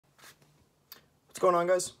going on,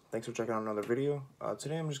 guys? Thanks for checking out another video.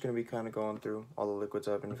 Today I'm just going to be kind of going through all the liquids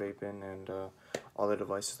I've been vaping and all the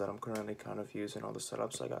devices that I'm currently kind of using, all the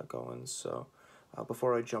setups I got going. So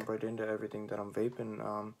before I jump right into everything that I'm vaping,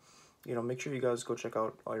 make sure you guys go check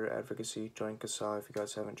out all your advocacy. Join CASA if you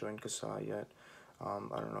guys haven't joined CASA yet. I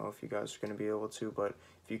don't know if you guys are going to be able to, but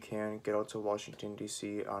if you can, get out to Washington,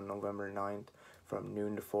 D.C. on November 9th from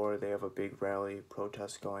noon to 4. They have a big rally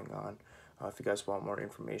protest going on. If you guys want more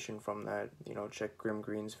information from that, check Grim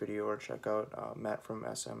Green's video or check out Matt from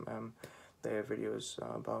SMM. They have videos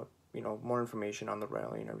about, more information on the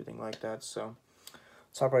rally and everything like that. So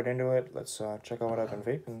let's hop right into it. Let's check out what I've been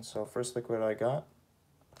vaping. So first liquid I got,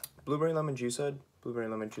 Blueberry Lemon Juice Head. Blueberry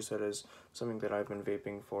Lemon Juice Head is something that I've been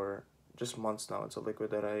vaping for just months now. It's a liquid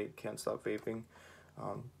that I can't stop vaping.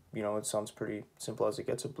 It sounds pretty simple as it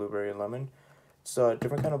gets, a blueberry and lemon. It's a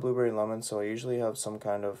different kind of blueberry and lemon, so I usually have some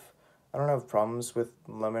kind of, I don't have problems with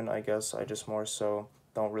lemon, I guess. I just more so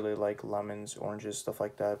don't really like lemons, oranges, stuff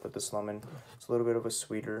like that. But this lemon, it's a little bit of a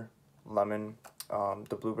sweeter lemon.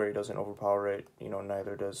 The blueberry doesn't overpower it.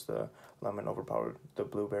 Neither does the lemon overpower the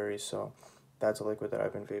blueberry. So that's a liquid that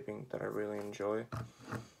I've been vaping that I really enjoy.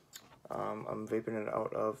 I'm vaping it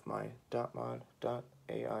out of my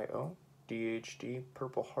 .mod.aio DHD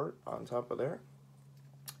purple heart on top of there.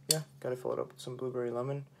 Yeah, gotta fill it up with some blueberry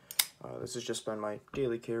lemon. This has just been my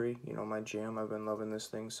daily carry, my jam. I've been loving this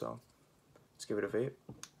thing, so let's give it a vape.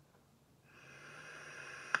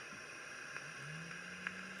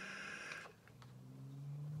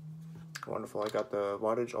 Wonderful. I got the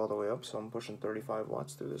wattage all the way up, so I'm pushing 35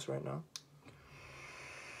 watts through this right now.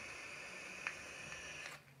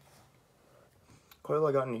 Coil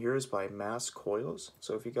I got in here is by Mass Coils,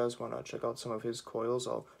 so if you guys want to check out some of his coils,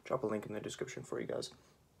 I'll drop a link in the description for you guys.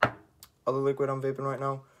 Other liquid I'm vaping right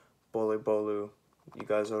now, Bole Bolu. You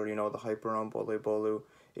guys already know the hype around Bole Bolu.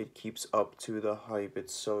 It keeps up to the hype.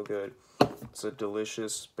 It's so good. It's a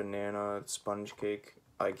delicious banana sponge cake.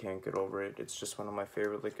 I can't get over it. It's just one of my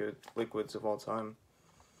favorite liquids of all time.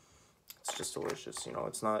 It's just delicious.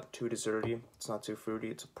 It's not too desserty. It's not too fruity.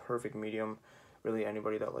 It's a perfect medium. Really,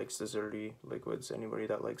 anybody that likes desserty liquids, anybody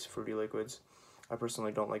that likes fruity liquids. I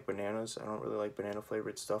personally don't like bananas. I don't really like banana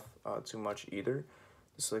flavored stuff too much either.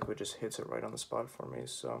 This liquid just hits it right on the spot for me.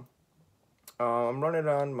 So I'm running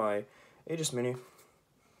on my Aegis Mini,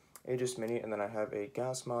 and then I have a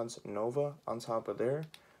Gas Mods Nova on top of there.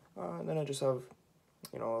 And then I just have,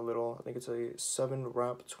 a little, I think it's a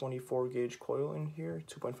 7-wrap 24 gauge coil in here,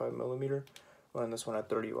 2.5 millimeter. Running this one at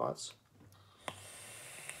 30 watts.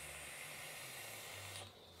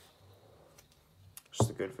 Just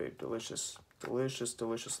a good vape, delicious, delicious,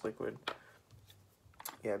 delicious liquid.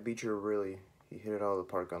 Yeah, Beecher really, he hit it out of the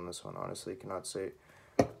park on this one. Honestly, cannot say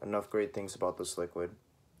enough great things about this liquid.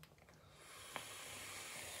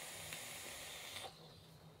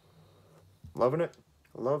 Loving it,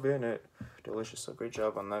 loving it. Delicious. So great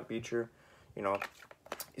job on that Beecher.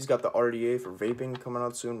 He's got the RDA for vaping coming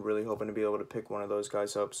out soon. Really hoping to be able to pick one of those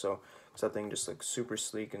guys up. So that thing just like super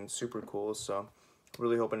sleek and super cool. So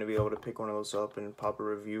really hoping to be able to pick one of those up and pop a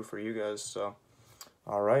review for you guys. So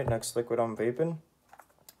all right, next liquid I'm vaping,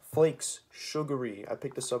 Flakes Sugary. I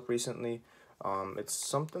picked this up recently. It's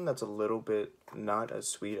something that's a little bit not as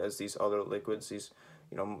sweet as these other liquids. These,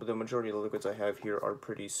 the majority of the liquids I have here are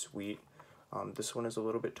pretty sweet. This one is a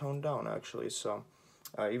little bit toned down actually. So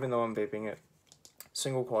even though I'm vaping it,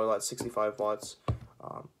 single coil at 65 watts,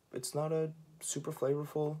 it's not a super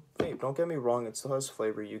flavorful vape. Don't get me wrong, it still has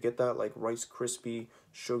flavor. You get that like Rice Krispie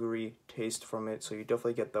sugary taste from it, so you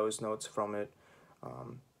definitely get those notes from it.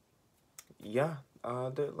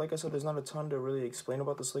 Like I said, there's not a ton to really explain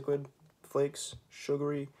about this liquid. Flakes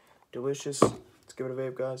Sugary, delicious. Let's give it a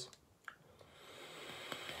vape, guys.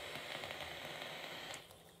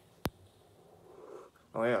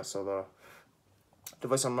 Oh yeah, so the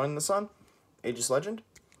device I'm running this on, Aegis Legend,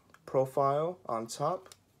 profile on top.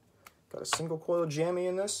 Got a single coil jammy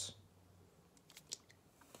in this.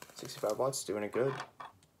 65 watts, doing it good.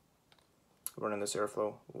 Running this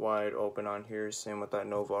airflow wide open on here. Same with that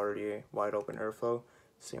Nova RDA, wide open airflow.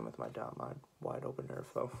 Same with my .mod, wide open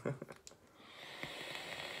airflow.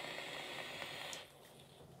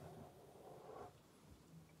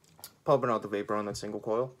 Pumping out the vapor on that single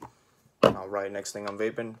coil. Alright, next thing I'm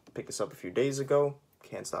vaping. Picked this up a few days ago.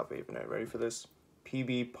 Can't stop vaping it. Ready for this?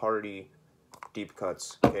 PB Party Deep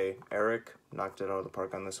Cuts. Okay, Eric knocked it out of the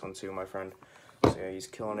park on this one too, my friend. So yeah, he's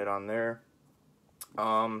killing it on there.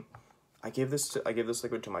 I gave this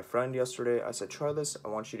liquid to my friend yesterday. I said, try this. I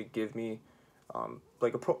want you to give me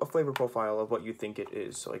like a flavor profile of what you think it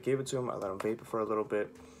is. So I gave it to him. I let him vape it for a little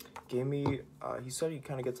bit. gave me, he said he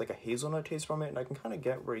kind of gets like a hazelnut taste from it, and I can kind of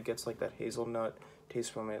get where he gets like that hazelnut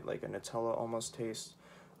taste from it, like a Nutella almost taste.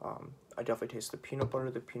 I definitely taste the peanut butter.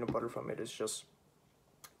 The peanut butter from it is just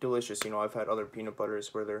delicious. You know, I've had other peanut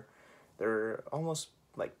butters where they're almost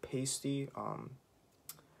like pasty. I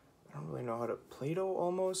don't really know how to, Play-Doh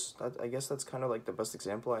almost. I guess that's kind of like the best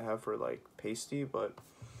example I have for like pasty, but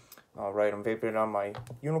alright, I'm vaping it on my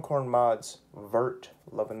Unicorn Mods Vert.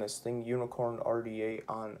 Loving this thing. Unicorn RDA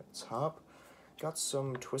on top. Got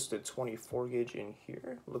some twisted 24 gauge in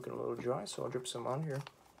here. Looking a little dry, so I'll drip some on here.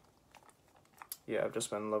 Yeah, I've just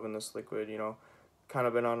been loving this liquid, you know. Kind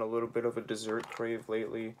of been on a little bit of a dessert crave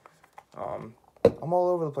lately. I'm all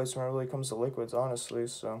over the place when it really comes to liquids, honestly,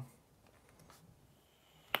 so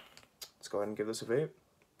let's go ahead and give this a vape.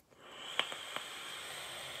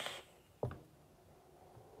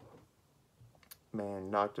 Man,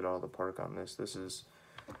 knocked it out of the park on this. This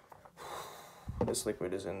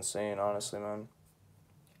liquid is insane, honestly, man.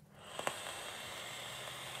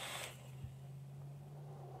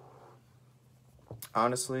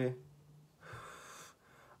 Honestly,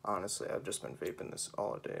 I've just been vaping this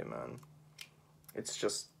all day, man. It's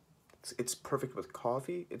just, it's perfect with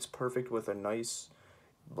coffee. It's perfect with a nice,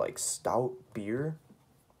 like, stout beer.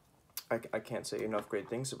 I can't say enough great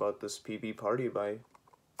things about this PB Party by,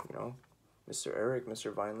 you know, Mr. Eric,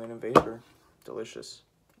 Mr. Vineland and Vapor. Delicious.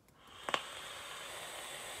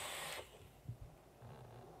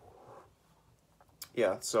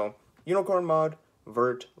 Yeah, so, Unicorn Mod,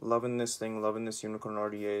 Vert, loving this thing, loving this Unicorn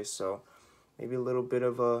RDA, so maybe a little bit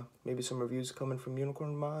of, maybe some reviews coming from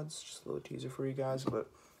Unicorn Mods, just a little teaser for you guys, but,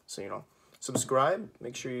 so, you know, subscribe,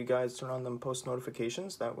 make sure you guys turn on them post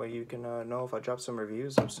notifications, that way you can know if I drop some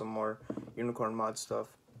reviews of some more Unicorn Mod stuff.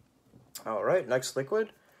 Alright, next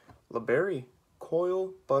liquid, La Berry,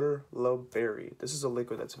 Coil Butter La Berry. This is a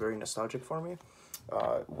liquid that's very nostalgic for me.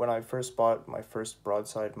 When I first bought my first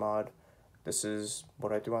broadside mod, this is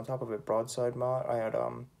what I threw on top of it. Broadside mod. I had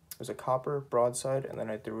it was a copper broadside, and then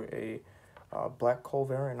I threw a black coal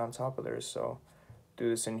variant on top of there. So do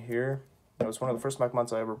this in here. It was one of the first Mac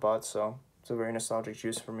mods I ever bought, so it's a very nostalgic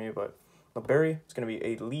juice for me. But the berry, it's gonna be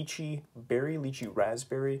a lychee berry, lychee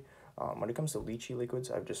raspberry. When it comes to lychee liquids,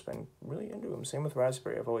 I've just been really into them. Same with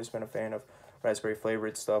raspberry. I've always been a fan of raspberry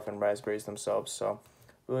flavored stuff and raspberries themselves. So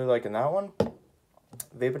really liking that one.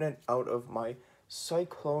 Vaping it out of my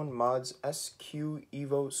Cyclone Mods SQ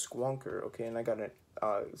Evo Squonker, okay, and I got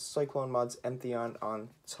a Cyclone Mods Entheon on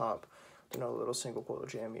top. Another little single coil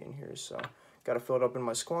jammy in here, so got to fill it up in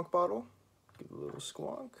my squonk bottle. Give it a little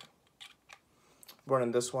squonk.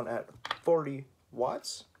 Running this one at 40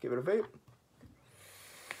 watts. Give it a vape.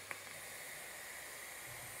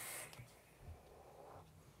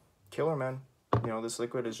 Killer, man. You know, this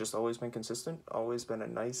liquid has just always been consistent, always been a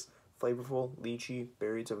nice, flavorful lychee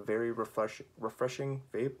berry. It's a very refreshing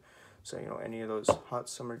vape. So, you know, any of those hot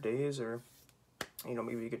summer days, or, you know,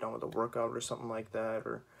 maybe you get done with a workout or something like that,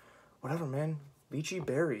 or whatever, man. Lychee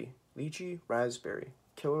berry, lychee raspberry,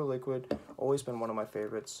 killer liquid. Always been one of my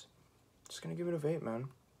favorites. Just gonna give it a vape, man.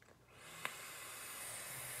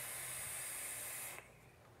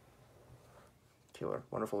 Killer,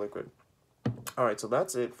 wonderful liquid. Alright, so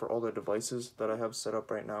that's it for all the devices that I have set up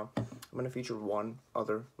right now. I'm going to feature one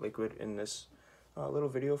other liquid in this little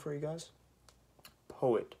video for you guys.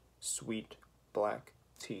 Poet Sweet Black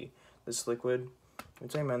Tea. This liquid, I'm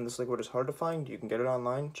telling you, man, this liquid is hard to find. You can get it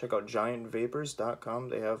online. Check out giantvapors.com.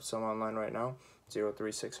 They have some online right now.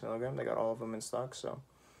 0.36 milligram. They got all of them in stock. So,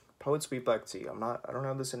 Poet Sweet Black Tea. I don't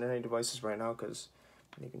have this in any devices right now because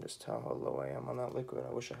you can just tell how low I am on that liquid.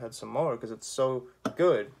 I wish I had some more because it's so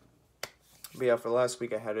good. But yeah, for last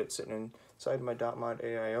week I had it sitting inside my .mod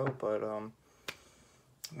AIO, but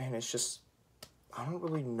man, it's just, I don't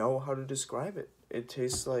really know how to describe it. It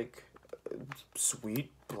tastes like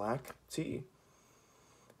sweet black tea.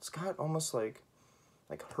 It's got almost like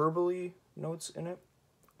herbally notes in it.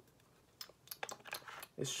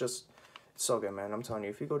 It's just, it's so good, man. I'm telling you,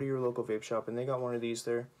 if you go to your local vape shop and they got one of these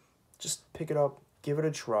there, just pick it up, give it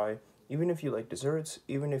a try. Even if you like desserts,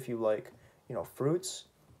 even if you like, you know, fruits,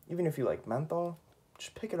 even if you like menthol,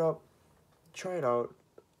 just pick it up, try it out.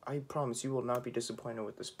 I promise you will not be disappointed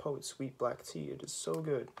with this Poet Sweet Black Tea. It is so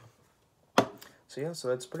good. So yeah, so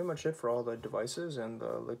that's pretty much it for all the devices and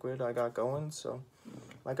the liquid I got going. So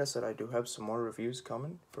like I said, I do have some more reviews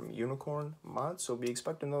coming from Unicorn Mods, so be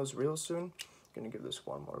expecting those real soon. Gonna give this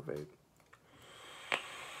one more vape.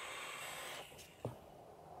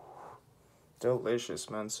 Delicious,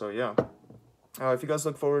 man. So yeah. If you guys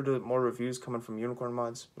look forward to more reviews coming from Unicorn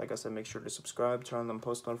Mods, like I said, make sure to subscribe, turn on them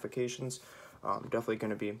post notifications. Definitely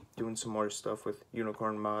going to be doing some more stuff with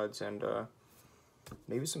Unicorn Mods and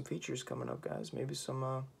maybe some features coming up, guys. Maybe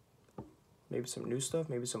some new stuff,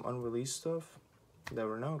 maybe some unreleased stuff.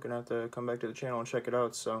 Never know. Gonna have to come back to the channel and check it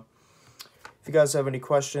out. So if you guys have any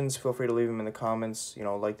questions, feel free to leave them in the comments. You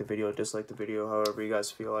know, like the video, dislike the video, however you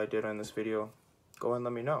guys feel I did on this video. Go ahead and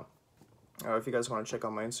let me know. If you guys want to check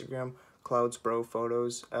out my Instagram,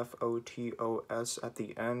 cloudsbrophotos, Photos at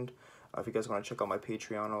the end. If you guys want to check out my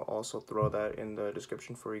Patreon, I'll also throw that in the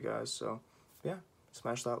description for you guys. So yeah,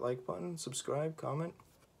 smash that like button, subscribe, comment.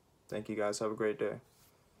 Thank you guys. Have a great day.